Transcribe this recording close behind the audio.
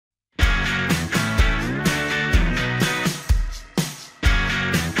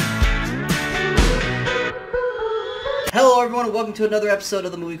everyone, welcome to another episode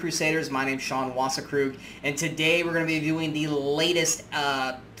of the Movie Crusaders. My name's Sean Wasserkrug, and today we're going to be viewing the latest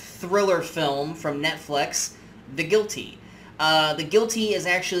thriller film from Netflix, The Guilty. The Guilty is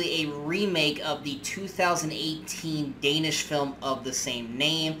actually a remake of the 2018 Danish film of the same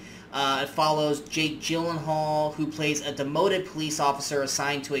name. It follows Jake Gyllenhaal, who plays a demoted police officer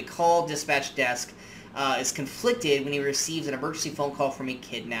assigned to a call dispatch desk, is conflicted when he receives an emergency phone call from a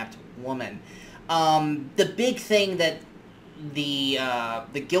kidnapped woman. The big thing that the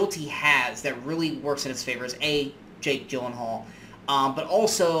Guilty has that really works in its favor is A, Jake Gyllenhaal, but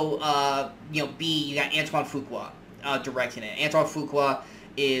also B, you got Antoine Fuqua directing it. Antoine Fuqua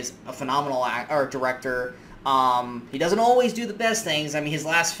is a phenomenal director. He doesn't always do the best things. I mean, his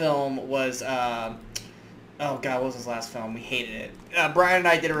last film was oh god, what was his last film? We hated it. Brian and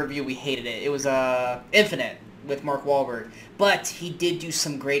I did a review. We hated it. It was Infinite with Mark Wahlberg. But he did do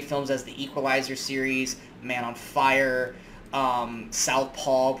some great films as the Equalizer series, Man on Fire,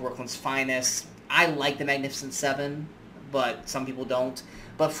 Southpaw, Brooklyn's Finest. I like The Magnificent Seven, but some people don't.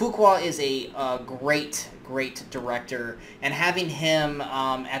 But Fuqua is a great director, and having him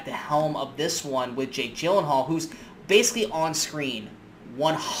at the helm of this one with Jake Gyllenhaal, who's basically on screen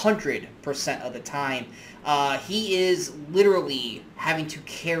 100% of the time, he is literally having to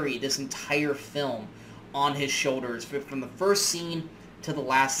carry this entire film on his shoulders. From the first scene to the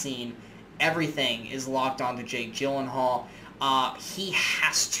last scene, everything is locked onto Jake Gyllenhaal. He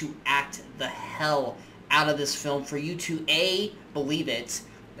has to act the hell out of this film for you to A, believe it,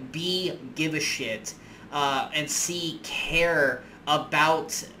 B, give a shit, and C, care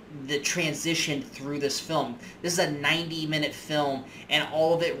about the transition through this film. This is a 90-minute film, and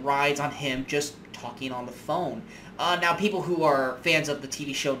all of it rides on him just talking on the phone. Now, people who are fans of the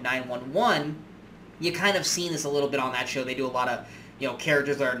TV show 911, you kind of seen this a little bit on that show. They do a lot of,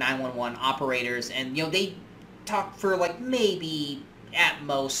 characters that are 911 operators, and, they talk for, like, maybe, at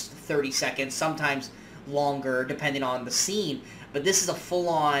most, 30 seconds, sometimes longer, depending on the scene. But this is a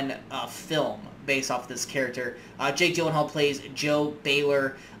full-on film based off this character. Jake Gyllenhaal plays Joe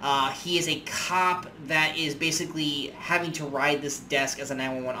Baylor. He is a cop that is basically having to ride this desk as a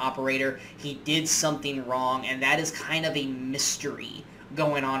 911 operator. He did something wrong, and that is kind of a mystery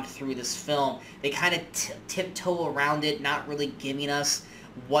going on through this film. They kind of tiptoe around it, not really giving us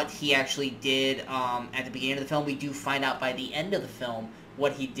what he actually did at the beginning of the film. We do find out by the end of the film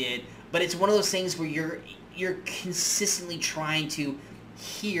what he did, but it's one of those things where you're consistently trying to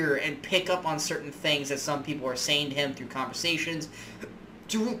hear and pick up on certain things that some people are saying to him through conversations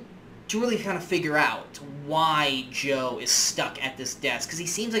to really kind of figure out why Joe is stuck at this desk, because he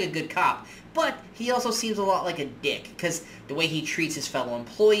seems like a good cop, but he also seems a lot like a dick, because the way he treats his fellow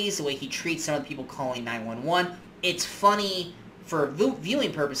employees, the way he treats some of the people calling 911, it's funny for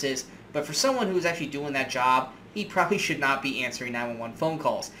viewing purposes, but for someone who's actually doing that job, he probably should not be answering 911 phone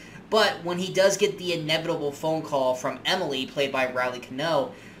calls. But when he does get the inevitable phone call from Emily, played by Riley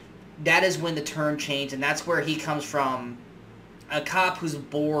Cano, that is when the turn changed, and that's where he comes from a cop who's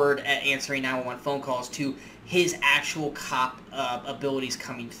bored at answering 911 phone calls to his actual cop abilities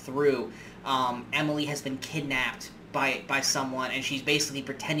coming through. Emily has been kidnapped by someone, and she's basically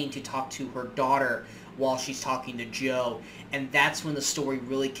pretending to talk to her daughter while she's talking to Joe, and that's when the story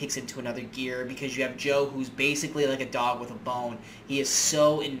really kicks into another gear, because you have Joe, who's basically like a dog with a bone. He is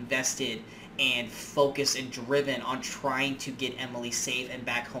so invested and focused and driven on trying to get Emily safe and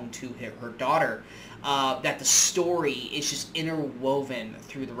back home to her daughter, that the story is just interwoven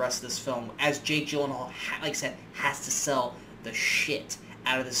through the rest of this film, as Jake Gyllenhaal, like I said, has to sell the shit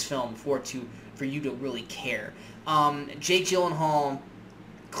out of this film for you to really care. Jake Gyllenhaal,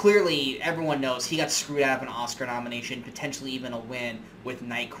 clearly, everyone knows he got screwed out of an Oscar nomination, potentially even a win with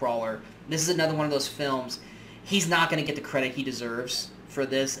Nightcrawler. This is another one of those films. He's not going to get the credit he deserves for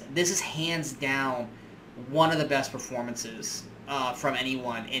this. This is hands down one of the best performances from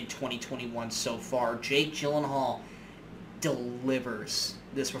anyone in 2021 so far. Jake Gyllenhaal delivers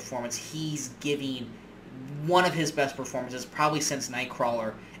this performance. He's giving one of his best performances, probably since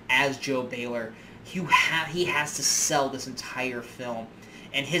Nightcrawler, as Joe Baylor. He has to sell this entire film,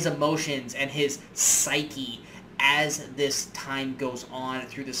 and his emotions and his psyche as this time goes on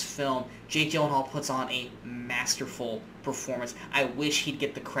through this film. Jake Gyllenhaal puts on a masterful performance. I wish he'd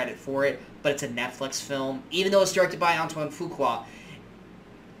get the credit for it, but it's a Netflix film. Even though it's directed by Antoine Fuqua,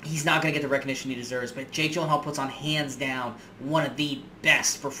 he's not going to get the recognition he deserves, but Jake Gyllenhaal puts on, hands down, one of the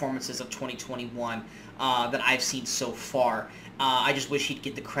best performances of 2021 that I've seen so far. I just wish he'd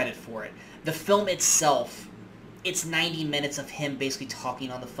get the credit for it. The film itself, it's 90 minutes of him basically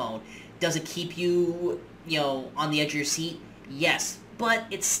talking on the phone. Does it keep you, on the edge of your seat? Yes, but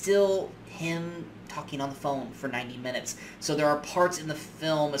it's still him talking on the phone for 90 minutes. So there are parts in the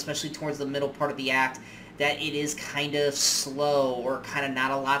film, especially towards the middle part of the act, that it is kind of slow or kind of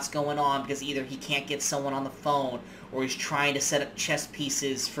not a lot's going on because either he can't get someone on the phone or he's trying to set up chess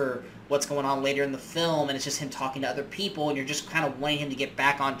pieces for what's going on later in the film, and it's just him talking to other people, and you're just kind of wanting him to get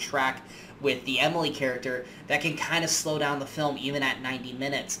back on track with the Emily character. That can kind of slow down the film even at 90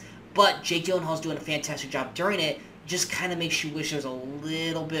 minutes. But Jake Gyllenhaal's doing a fantastic job during it. Just kind of makes you wish there was a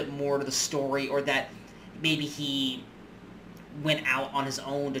little bit more to the story, or that maybe he went out on his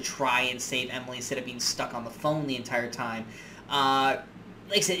own to try and save Emily instead of being stuck on the phone the entire time.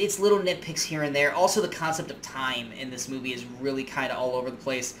 Like I said, it's little nitpicks here and there. Also, the concept of time in this movie is really kind of all over the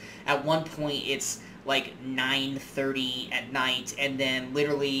place. At one point, it's like 9:30 at night, and then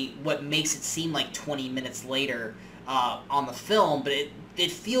literally what makes it seem like 20 minutes later on the film, but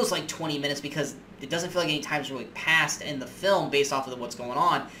it feels like 20 minutes because it doesn't feel like any time's really passed in the film based off of what's going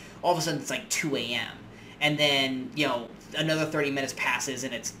on. All of a sudden, it's like 2 a.m. And then, you know, another 30 minutes passes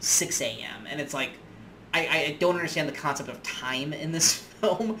and it's 6 a.m. And it's like, I don't understand the concept of time in this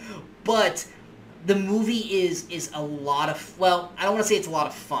film, but the movie is a lot of, well, I don't want to say it's a lot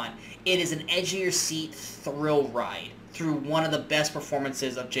of fun. It is an edge-of-your-seat thrill ride through one of the best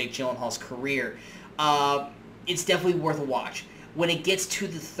performances of Jake Gyllenhaal's career. It's definitely worth a watch. When it gets to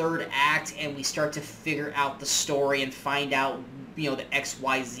the third act and we start to figure out the story and find out, you know, the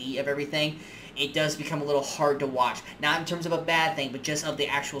XYZ of everything, it does become a little hard to watch. Not in terms of a bad thing, but just of the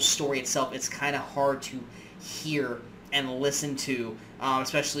actual story itself. It's kind of hard to hear and listen to,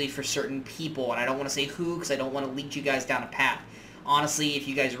 especially for certain people. And I don't want to say who, because I don't want to lead you guys down a path. Honestly, if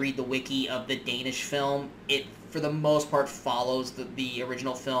you guys read the wiki of the Danish film, it, for the most part, follows the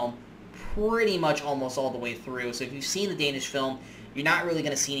original film pretty much almost all the way through. So if you've seen the Danish film, you're not really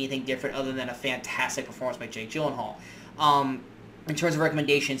going to see anything different other than a fantastic performance by Jake Gyllenhaal. In terms of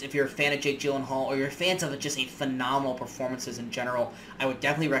recommendations, if you're a fan of Jake Gyllenhaal or you're fans of just a phenomenal performances in general, I would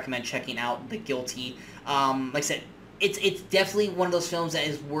definitely recommend checking out The Guilty. Like I said, it's definitely one of those films that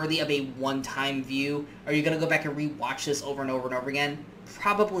is worthy of a one-time view. Are you going to go back and rewatch this over and over and over again?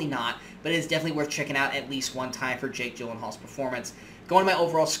 Probably not, but it's definitely worth checking out at least one time for Jake Gyllenhaal's performance. Going to my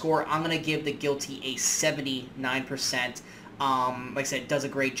overall score, I'm going to give The Guilty a 79%. Like I said, does a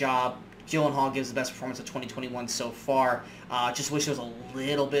great job. Gyllenhaal gives the best performance of 2021 so far. Just wish there was a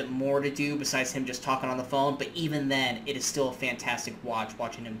little bit more to do besides him just talking on the phone, but even then, it is still a fantastic watch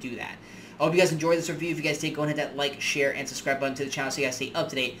watching him do that. I hope you guys enjoyed this review. If you guys did, go ahead and hit that like, share, and subscribe button to the channel so you guys stay up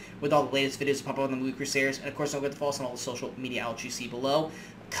to date with all the latest videos that pop up on the Movie Crusaders. And of course, don't forget to follow us on all the social media outlets you see below.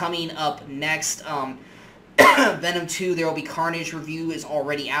 Coming up next, Venom 2, There Will Be Carnage review is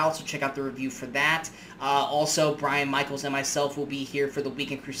already out, so check out the review for that. Also, Brian Michaels and myself will be here for the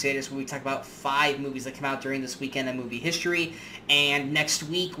Weekend Crusaders, where we talk about 5 movies that come out during this weekend in movie history. And next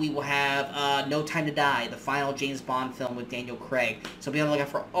week, we will have No Time to Die, the final James Bond film with Daniel Craig. So be on the lookout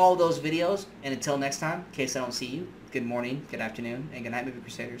for all those videos. And until next time, in case I don't see you, good morning, good afternoon, and good night, Movie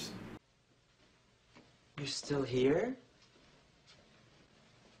Crusaders. You're still here?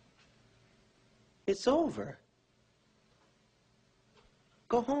 It's over.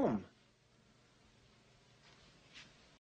 Go home.